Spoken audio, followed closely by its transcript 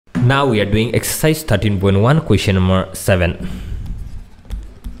Now we are doing exercise 13.1, question number 7.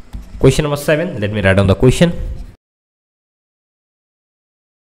 Question number 7, let me write down the question.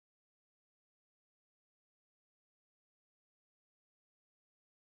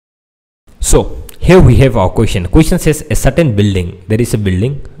 So here we have our question. Question says a certain building. There is a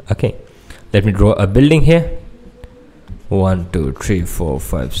building. Okay, let me draw a building here. 1, 2, 3, 4,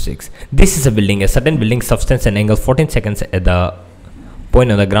 5, 6. This is a building. A certain building substance and angle 14 seconds at the point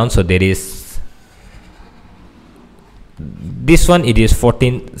on the ground. So there is this one, it is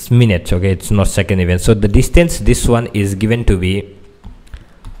 14 minutes. Okay, it's not second even. So the distance, this one is given to be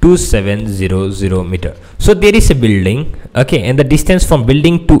 2700 meter. So there is a building, okay, and the distance from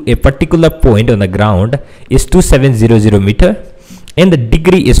building to a particular point on the ground is 2700 meter, and the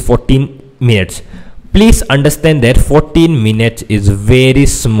degree is 14 minutes. Please understand that 14 minutes is very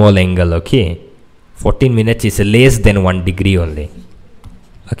small angle. Okay, 14 minutes is less than 1 degree only.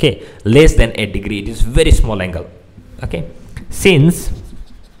 Okay, less than a degree. It is very small angle. Okay, since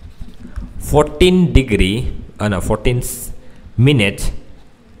 14 minutes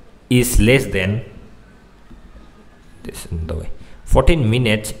is less than this in the way 14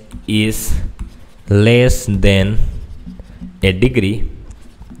 minutes is less than a degree,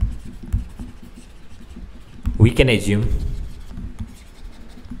 we can assume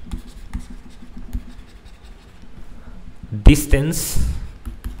distance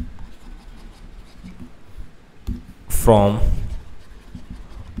from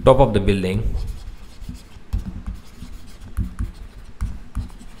top of the building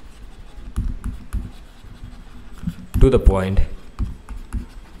to the point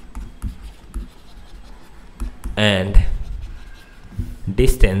and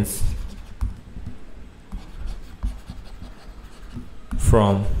distance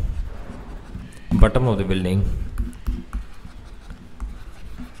from bottom of the building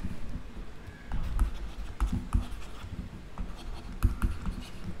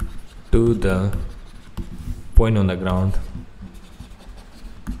to the point on the ground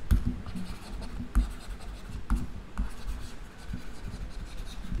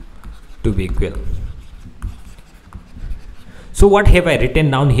to be equal. So what have I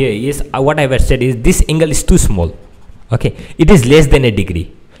written down here is what I have said is this angle is too small. Okay, it is less than a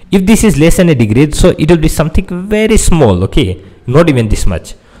degree. If this is less than a degree, so it will be something very small. Okay, not even this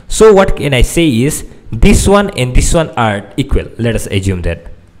much. So what can I say is this one and this one are equal. Let us assume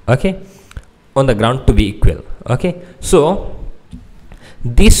that. Okay, on the ground to be equal. Okay, so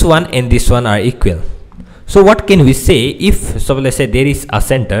this one and this one are equal. So what can we say if, so let's say there is a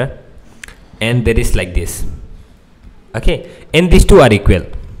center and there is like this. Okay, and these two are equal.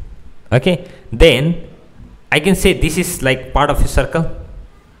 Okay, then I can say this is like part of a circle.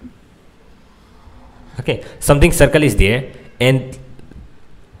 Okay, something circle is there, and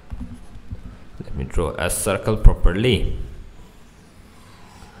let me draw a circle properly.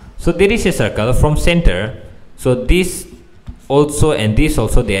 So there is a circle from center. So this also and this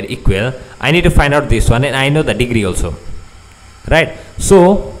also, they are equal. I need to find out this one, and I know the degree also, right?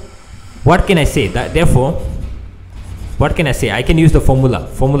 So what can I say? That therefore, what can I say? I can use the formula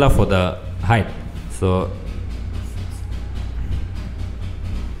for the height. So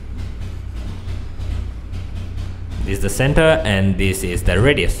this is the center and this is the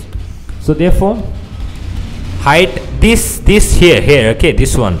radius. So therefore height, this here, okay,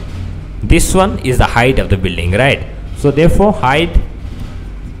 this one is the height of the building, right? So therefore height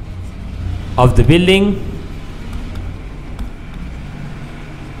of the building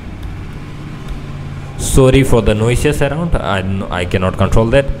sorry for the noises around, I cannot control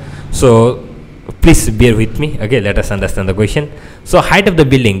that, so please bear with me. Okay, let us understand the question. So height of the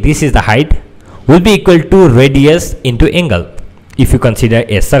building, this is the height, will be equal to radius into angle if you consider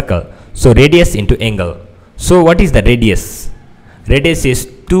a circle. So radius into angle. So what is the radius? Radius is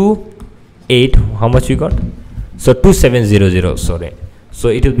 28, how much we got? So 2700, sorry. So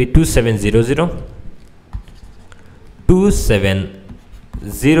it will be 2700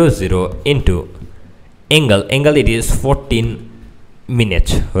 into angle. Angle, it is 14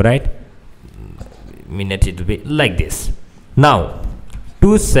 minutes, right? Minute, it will be like this. Now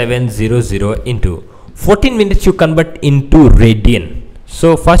 2700 into 14 minutes you convert into radian.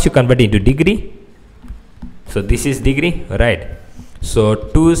 So first you convert into degree. So this is degree, right? So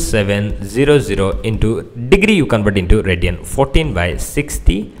 2700 into degree you convert into radian. 14 by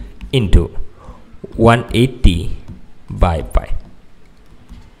 60 into 180 by pi.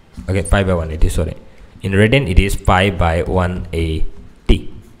 Okay, pi by 180, sorry. In radian it is pi by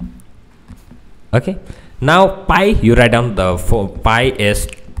 180. Okay, now pi, you write down the pi is,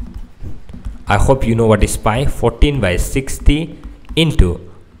 I hope you know what is pi. 14 by 60 into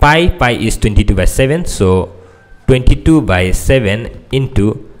pi is 22 by 7, so 22 by 7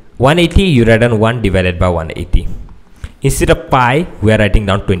 into 180, you write down 1 divided by 180. Instead of pi, we are writing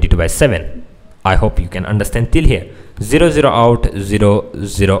down 22 by 7. I hope you can understand till here. 0 0 out, 0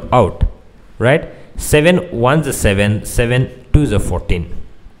 0 out, right? 7 1s are 7, 7 2s are 14.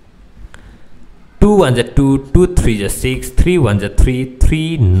 2 1s are 2, 2 3s are 6, 3 1s are 3,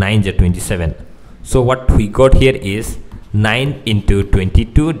 3 9s are 27. So what we got here is 9 into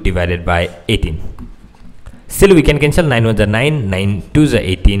 22 divided by 18. Still we can cancel. 9 1s are 9, 9 2s are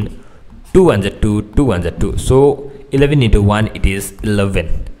 18, 2 1s are 2, 2 1s are 2. So 11 into 1, it is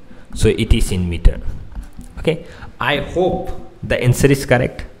 11. So it is in meter. Okay, I hope the answer is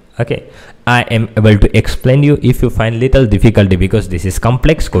correct. Okay, I am able to explain you. If you find little difficulty, because this is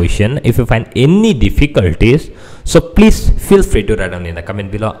complex question, if you find any difficulties, so please feel free to write down in the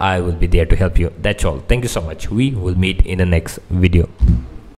comment below. I will be there to help you. That's all. Thank you so much. We will meet in the next video.